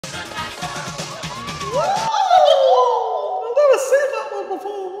I'm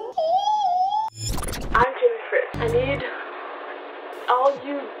Jimmy Fritz. I need all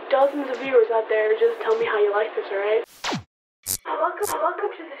you dozens of viewers out there to just tell me how you like this, alright? Welcome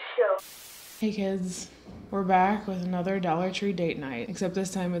to the show. Hey kids, we're back with another Dollar Tree date night, except this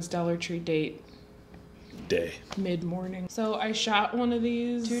time it's Dollar Tree date day. Mid-morning. So I shot one of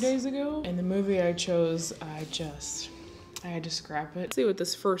these 2 days ago, and the movie I chose, I had to scrap it. Let's see what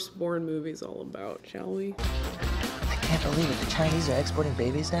this firstborn movie's all about, shall we? I can't believe it. The Chinese are exporting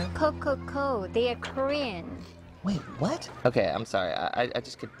babies now? Co. They are Korean. Wait, what? Okay, I'm sorry. I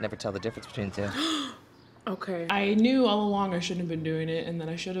just could never tell the difference between the two. Okay. I knew all along I shouldn't have been doing it, and then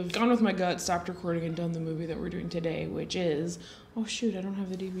I should have gone with my gut, stopped recording, and done the movie that we're doing today, which is... Oh shoot, I don't have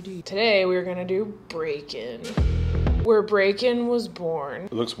the DVD. Today we're gonna do Break-In. Where Break-In was born.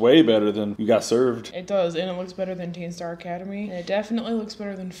 It looks way better than You Got Served. It does, and it looks better than Teen Star Academy. And it definitely looks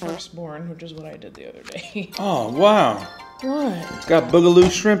better than Firstborn, which is what I did the other day. Oh, wow. What? It's got Boogaloo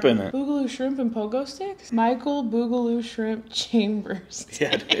Shrimp in it. Boogaloo Shrimp and Pogo Sticks? Michael Boogaloo Shrimp Chambers.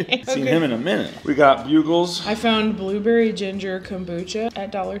 Yeah, dude. Seen him in a minute. We got Bugles. I found blueberry ginger kombucha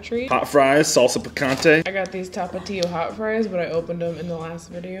at Dollar Tree. Hot fries, salsa picante. I got these Tapatio hot fries, but I opened them in the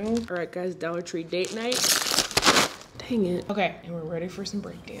last video. All right, guys, Dollar Tree date night. Dang it. Okay, and we're ready for some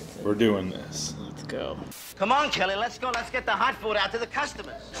breakdancing. We're doing this. Let's go. Come on, Kelly, let's go. Let's get the hot food out to the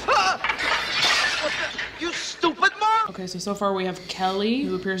customers. What the? You stupid mom! Okay, so far we have Kelly,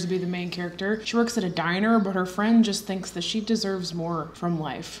 who appears to be the main character. She works at a diner, but her friend just thinks that she deserves more from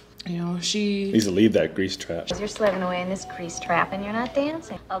life. You know, she needs to leave that grease trap. You're slaving away in this grease trap and you're not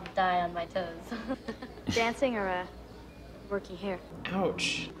dancing. I'll die on my toes. Dancing or working here?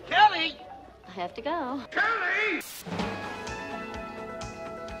 Ouch. Kelly! I have to go. Kelly!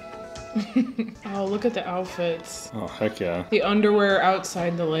 Oh, look at the outfits. Oh, heck yeah. The underwear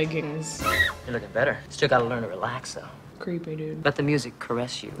outside the leggings. You're looking better. Still gotta learn to relax, though. Creepy, dude. Let the music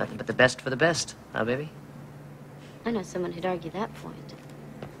caress you. Nothing but the best for the best. Huh, baby? I know someone who'd argue that point.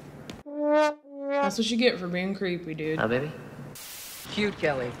 That's what you get for being creepy, dude. Huh, baby? Cute,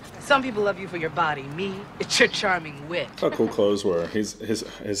 Kelly. Some people love you for your body. Me, it's your charming wit. How cool clothes were.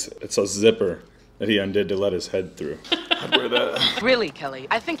 It's a zipper that he undid to let his head through. I'd wear that. Really, Kelly,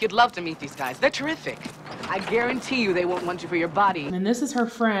 I think you'd love to meet these guys. They're terrific. I guarantee you they won't want you for your body. And this is her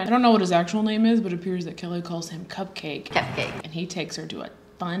friend. I don't know what his actual name is, but it appears that Kelly calls him Cupcake. Cupcake. And he takes her to a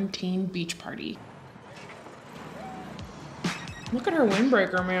fun teen beach party. Look at her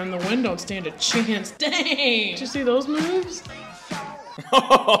windbreaker, man. The wind don't stand a chance. Dang! Did you see those moves?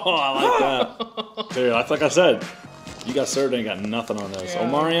 Oh, I like that. Dude, like I said, You Got Served ain't got nothing on this. Yeah.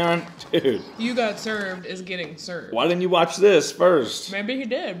 Omarion, dude. You Got Served is getting served. Why didn't you watch this first? Maybe he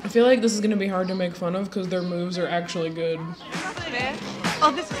did. I feel like this is gonna be hard to make fun of because their moves are actually good. Man.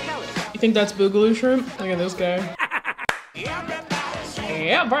 Oh, this is Kelly. You think that's Boogaloo Shrimp? Look at this guy.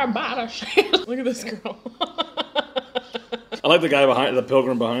 Everybody. Look at this girl. I like the guy behind, the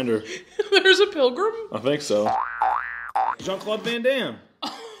pilgrim behind her. There's a pilgrim? I think so. Jean-Claude Van Damme.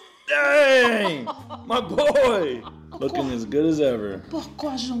 Dang! My boy! Looking as good as ever.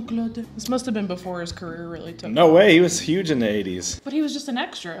 Pourquoi Jean-Claude? This must have been before his career really took No off. way, he was huge in the 80s. But he was just an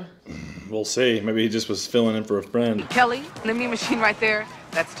extra. We'll see. Maybe he just was filling in for a friend. Kelly, the mean machine right there,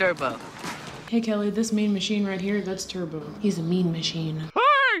 that's Turbo. Hey Kelly, this mean machine right here, that's Turbo. He's a mean machine.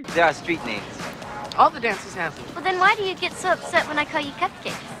 There are street names. All the dancers have them. Well, then why do you get so upset when I call you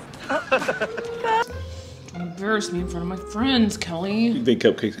Cupcakes? Don't embarrass me in front of my friends, Kelly. You think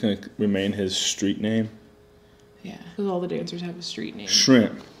Cupcake's gonna remain his street name? Yeah, because all the dancers have a street name.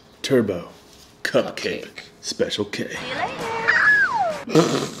 Shrimp, Turbo, Cupcake, Cupcake. Special K. See you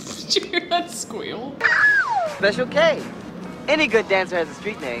later. Did you hear that squeal? Special K. Any good dancer has a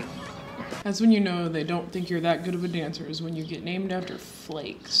street name. That's when you know they don't think you're that good of a dancer, is when you get named after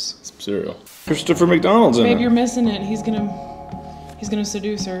flakes. Some cereal. Christopher McDonald's in Babe, it. you're missing it. He's gonna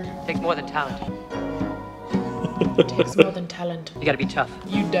seduce her. Takes more than talent. Takes more than talent. You gotta be tough.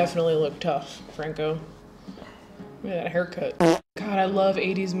 You definitely look tough, Franco. Look at that haircut. God, I love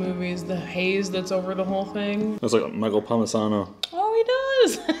 80s movies. The haze that's over the whole thing. That's like Michael Palmisano. Oh, he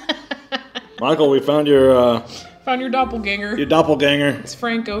does. Michael, we found your Found your doppelganger. your doppelganger. It's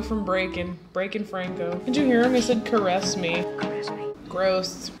Franco from Breakin'. Breakin' Franco. Did you hear him? He said, caress me. Caress me.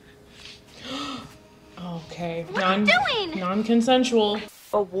 Gross. Okay. What are you doing? Non-consensual.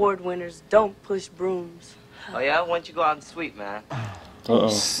 Award winners don't push brooms. Oh yeah? Why don't you go out and sweep, man?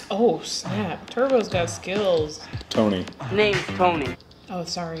 Uh-oh. Oh, snap. Turbo's got skills. Tony. Name's Tony. Oh,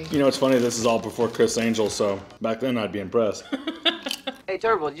 sorry. You know, it's funny, this is all before Chris Angel, so back then I'd be impressed. Hey,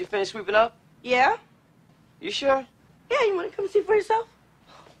 Turbo, did you finish sweeping up? Yeah? You sure? Yeah, you wanna come see for yourself?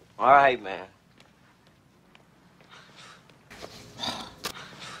 All right, man.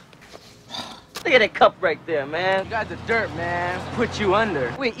 Look at that cup right there, man. You got the dirt, man. Put you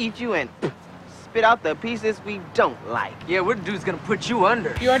under. We eat you and spit out the pieces we don't like. Yeah, what dude's gonna put you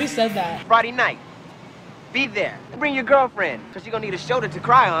under? You already said that. Friday night, be there. Bring your girlfriend, because you're going to need a shoulder to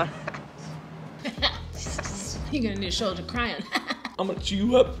cry on. You're gonna need a shoulder to cry on. I'm gonna chew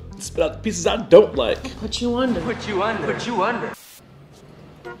you up and spit out the pieces I don't like. Put you under. Put you under. Put you under.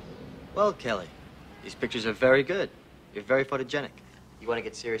 Well, Kelly, these pictures are very good. You're very photogenic. You want to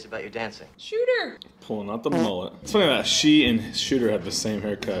get serious about your dancing? Shooter. Pulling out the mullet. It's funny that she and Shooter have the same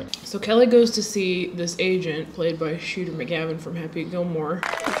haircut. So Kelly goes to see this agent played by Shooter McGavin from Happy Gilmore.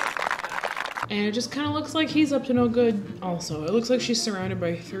 And it just kind of looks like he's up to no good also. It looks like she's surrounded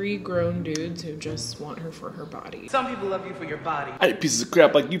by 3 grown dudes who just want her for her body. Some people love you for your body. I eat pieces of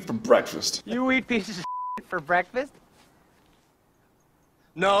crap like you for breakfast. You eat pieces of for breakfast?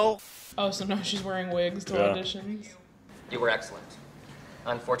 No. Oh, so now she's wearing wigs to Yeah. auditions? You were excellent.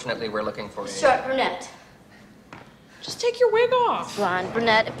 Unfortunately, we're looking for a... Short brunette. Just take your wig off. Blonde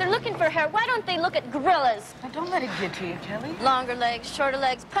brunette. If they're looking for hair, why don't they look at gorillas? Now, don't let it get to you, Kelly. Longer legs, shorter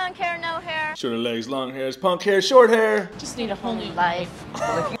legs, punk hair, no hair. Shorter legs, long hairs, punk hair, short hair. Just need a whole new Life.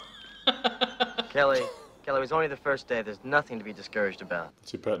 Kelly, it was only the first day. There's nothing to be discouraged about.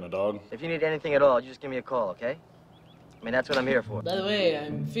 Is he petting a dog? If you need anything at all, you just give me a call, okay? I mean, that's what I'm here for. By the way,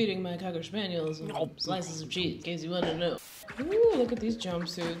 I'm feeding my Cocker Spaniels slices of cheese, in case you want to know. Ooh, look at these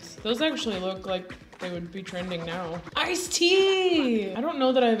jumpsuits. Those actually look like they would be trending now. Ice-T! I don't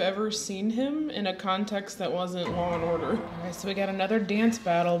know that I've ever seen him in a context that wasn't Law and Order. Alright, so we got another dance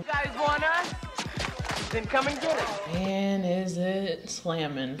battle. You guys want us? Then come and get it. Man, is it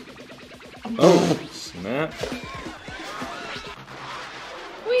slamming. Oh, snap.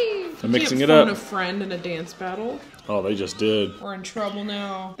 Whee! They're mixing Can't it up. phone a friend in a dance battle. Oh, they just did. We're in trouble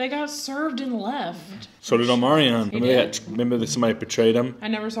now. They got served and left. So did Omarion. He Remember that somebody betrayed him? I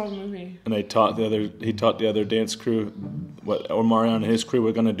never saw the movie. And he taught the other dance crew what Omarion and his crew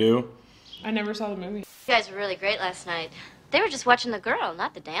were gonna do. I never saw the movie. You guys were really great last night. They were just watching the girl,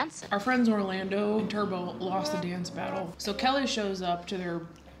 not the dancing. Our friends Orlando and Turbo lost the dance battle. So Kelly shows up to their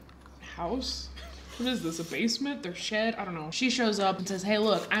house. What is this, a basement? Their shed? I don't know. She shows up and says, hey,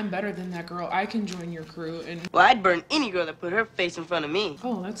 look, I'm better than that girl. I can join your crew. And Well, I'd burn any girl that put her face in front of me.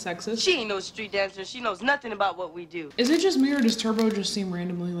 oh, that's sexist. She ain't no street dancer. She knows nothing about what we do. Is it just me or does Turbo just seem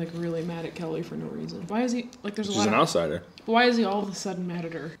randomly like really mad at Kelly for no reason? Why is he like there's a She's lot an of outsider. why is he all of a sudden mad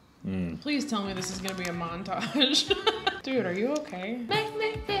at her? Please tell me this is gonna be a montage. Dude, are you okay? Make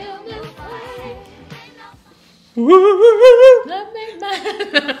me feel this way. Let me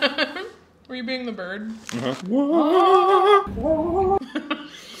mad. Were you being the bird?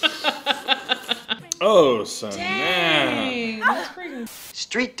 Oh, snap. Dang, that's pretty good.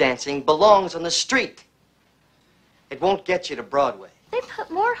 Street dancing belongs on the street. It won't get you to Broadway. They put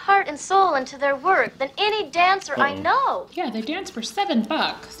more heart and soul into their work than any dancer I know. Yeah, they dance for $7.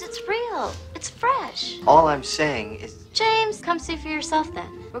 It's real. It's fresh. All I'm saying is... James, come see for yourself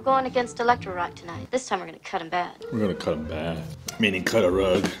then. We're going against Electro Rock tonight. This time we're gonna cut him bad. We're gonna cut him bad. Meaning cut a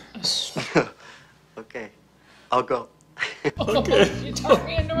rug. Okay, I'll go. Okay. You talked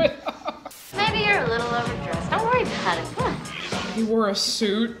me into it. Maybe you're a little overdressed. Don't worry about it. Come on. He wore a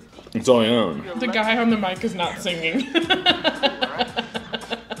suit. It's all I own. The guy on the mic is not singing.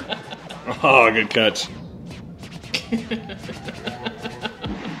 Oh, good catch.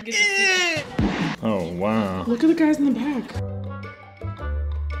 Oh, wow. Look at the guys in the back.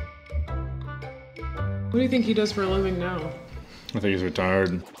 What do you think he does for a living now? I think he's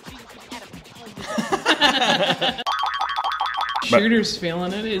retired. Shooter's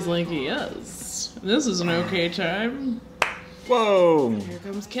feeling it. He's like, yes, this is an okay time. Whoa. Here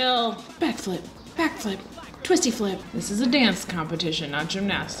comes Kel. Backflip, backflip, twisty flip. This is a dance competition, not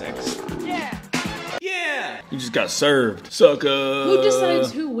gymnastics. Yeah. You just got served. Sucker. Who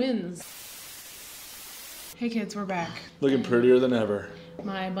decides who wins? Hey kids, we're back. Looking prettier than ever.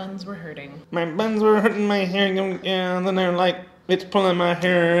 My buns were hurting. My buns were hurting my hair. Yeah, and then they're like, it's pulling my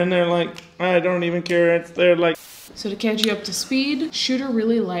hair. And they're like, I don't even care. They're like... So to catch you up to speed, Shooter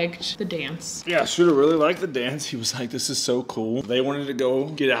really liked the dance. Yeah, Shooter really liked the dance. He was like, this is so cool. They wanted to go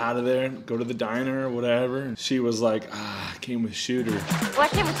get out of there, go to the diner or whatever. And she was like, I came with Shooter. Well, I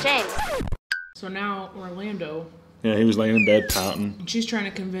came with James. So now Orlando, Yeah, he was laying in bed pouting. and she's trying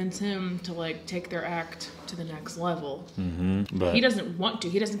to convince him to like take their act to the next level. But He doesn't want to.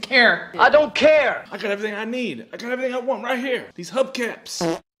 He doesn't care. I don't care. I got everything I need. I got everything I want right here. These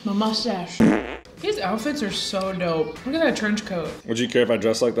hubcaps. My mustache. These outfits are so dope. Look at that trench coat. Would you care if I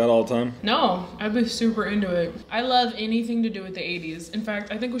dressed like that all the time? No, I'd be super into it. I love anything to do with the 80s. In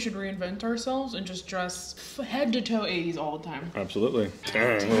fact, I think we should reinvent ourselves and just dress head to toe 80s all the time. Absolutely.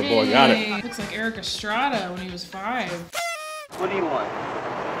 Dang, little boy got it. Looks like Eric Estrada when he was 5. What do you want?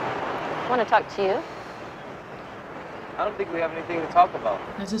 I want to talk to you. I don't think we have anything to talk about.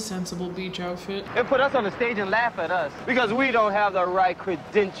 That's a sensible beach outfit. They put us on the stage and laugh at us because we don't have the right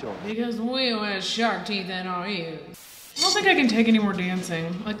credentials. Because we don't have shark teeth in our ears. I don't think I can take any more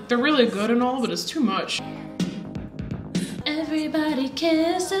dancing. Like, they're really good and all, but it's too much. Everybody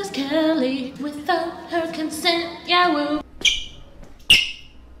kisses Kelly without her consent. Yeah, woo.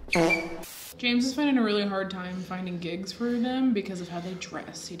 James is finding a really hard time finding gigs for them because of how they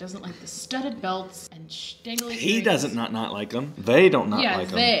dress. He doesn't like the studded belts and dangly He strings. doesn't not like them. They don't not like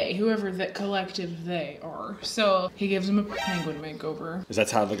them. Yeah, they, whoever that collective they are. So he gives them a penguin makeover. Is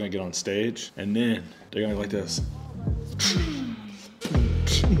that's how they're gonna get on stage? And then they're gonna go like this.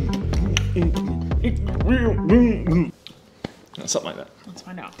 Something like that. Let's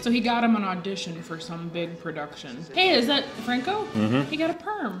find out. So he got him an audition for some big production. Hey, is that Franco? Mm-hmm. He got a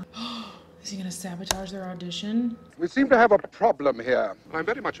perm. Is he gonna sabotage their audition? We seem to have a problem here. I'm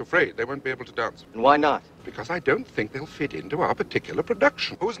very much afraid they won't be able to dance. And why not? Because I don't think they'll fit into our particular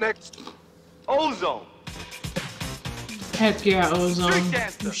production. Who's next? Ozone. Heck yeah, Ozone. Street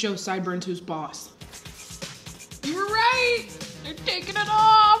dancer. You show Sideburns who's boss. You were right! They're taking it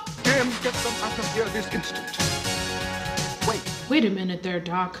off! Jim, get them out of here this instant. Wait a minute there,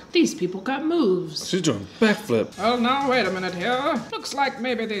 Doc. These people got moves. She's doing backflip. Oh, no, wait a minute here. Looks like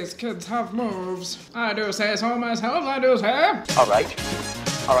maybe these kids have moves. I do say so myself, I do say. All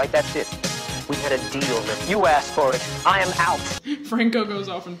right, that's it. We had a deal. You asked for it. I am out. Franco goes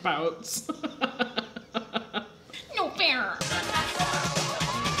off and pouts. No fair. I've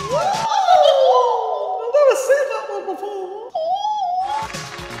never seen that one before.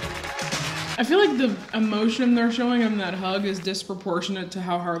 I feel like the emotion they're showing in that hug is disproportionate to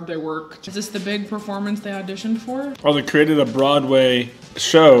how hard they worked. Is this the big performance they auditioned for? Oh, they created a Broadway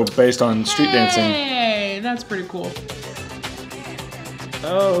show based on street dancing. Hey, that's pretty cool.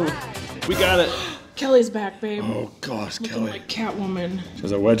 Oh, we got it. Kelly's back, babe. Oh gosh, Looking Kelly. like Catwoman.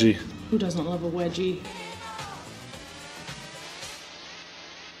 She's a wedgie. Who doesn't love a wedgie?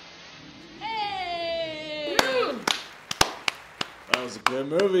 That was a good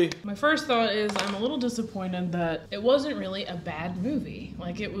movie. My first thought is I'm a little disappointed that it wasn't really a bad movie.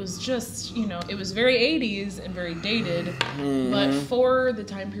 Like, it was just, you know, it was very 80s and very dated, but for the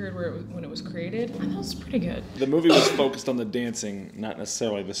time period when it was created, I thought it was pretty good. The movie was focused on the dancing, not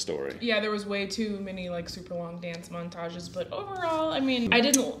necessarily the story. Yeah, there was way too many, like, super long dance montages, but overall, I mean, I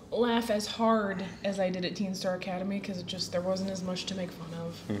didn't laugh as hard as I did at Teen Star Academy because it just, there wasn't as much to make fun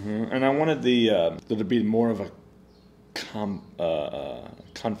of. And I wanted there to be more of a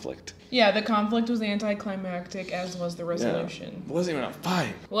conflict. Yeah, the conflict was anticlimactic, as was the resolution. It wasn't even a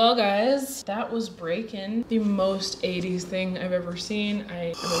fight. Well, guys, that was Breakin', the most 80s thing I've ever seen. I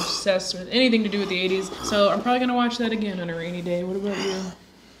am obsessed with anything to do with the 80s, so I'm probably gonna watch that again on a rainy day. What about you?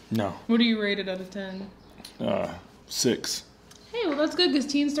 No. What do you rate it out of 10? 6. Hey, well, that's good, because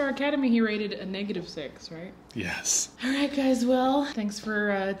Teen Star Academy, he rated a -6, right? Yes. All right, guys, well, thanks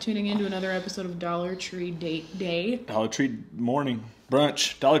for tuning in to another episode of Dollar Tree Date Day. Dollar Tree morning.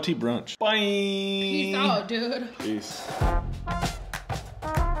 Brunch. Dollar Tree brunch. Bye. Peace out, dude. Peace.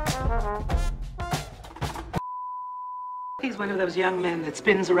 He's one of those young men that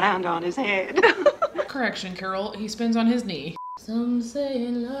spins around on his head. Correction, Carol. He spins on his knee. Some say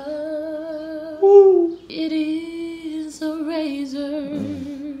love, it is a razor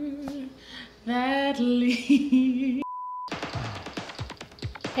that leads.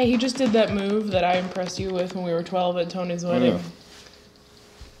 Hey, he just did that move that I impressed you with when we were 12 at Tony's wedding.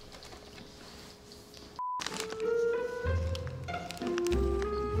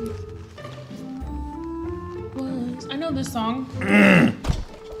 I know this song.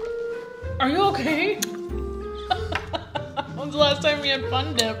 Are you okay? When's the last time you had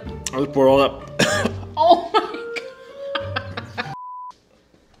Fun Dip? I just poured all that. Oh my god.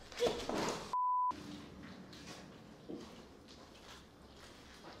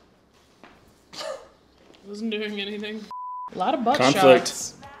 Wasn't doing anything. A lot of butt Conflict.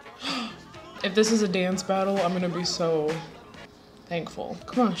 shots. If this is a dance battle, I'm gonna be so thankful.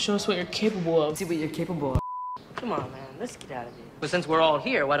 Come on, show us what you're capable of. See what you're capable of. Come on, man. Let's get out of here. But since we're all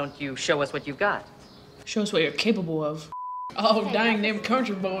here, why don't you show us what you've got? Show us what you're capable of. Oh, dang, them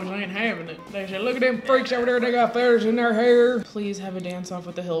country boys ain't having it. They said, look at them freaks over there, they got feathers in their hair. Please have a dance off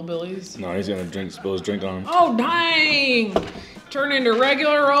with the hillbillies. No, he's gonna spill his drink on him. Oh, dang! Turn into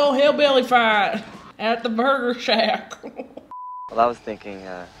regular old hillbilly fight at the burger shack. Well, I was thinking,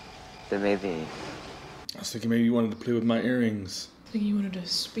 there may be... I was thinking maybe you wanted to play with my earrings. I think you wanted to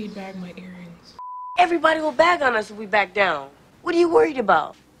speed bag my earrings. Everybody will bag on us if we back down. What are you worried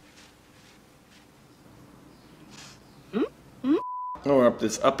about? Oh, we're up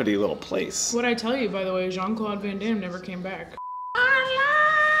this uppity little place. What'd I tell you, by the way? Jean-Claude Van Damme never came back.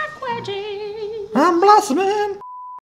 I'm blossoming!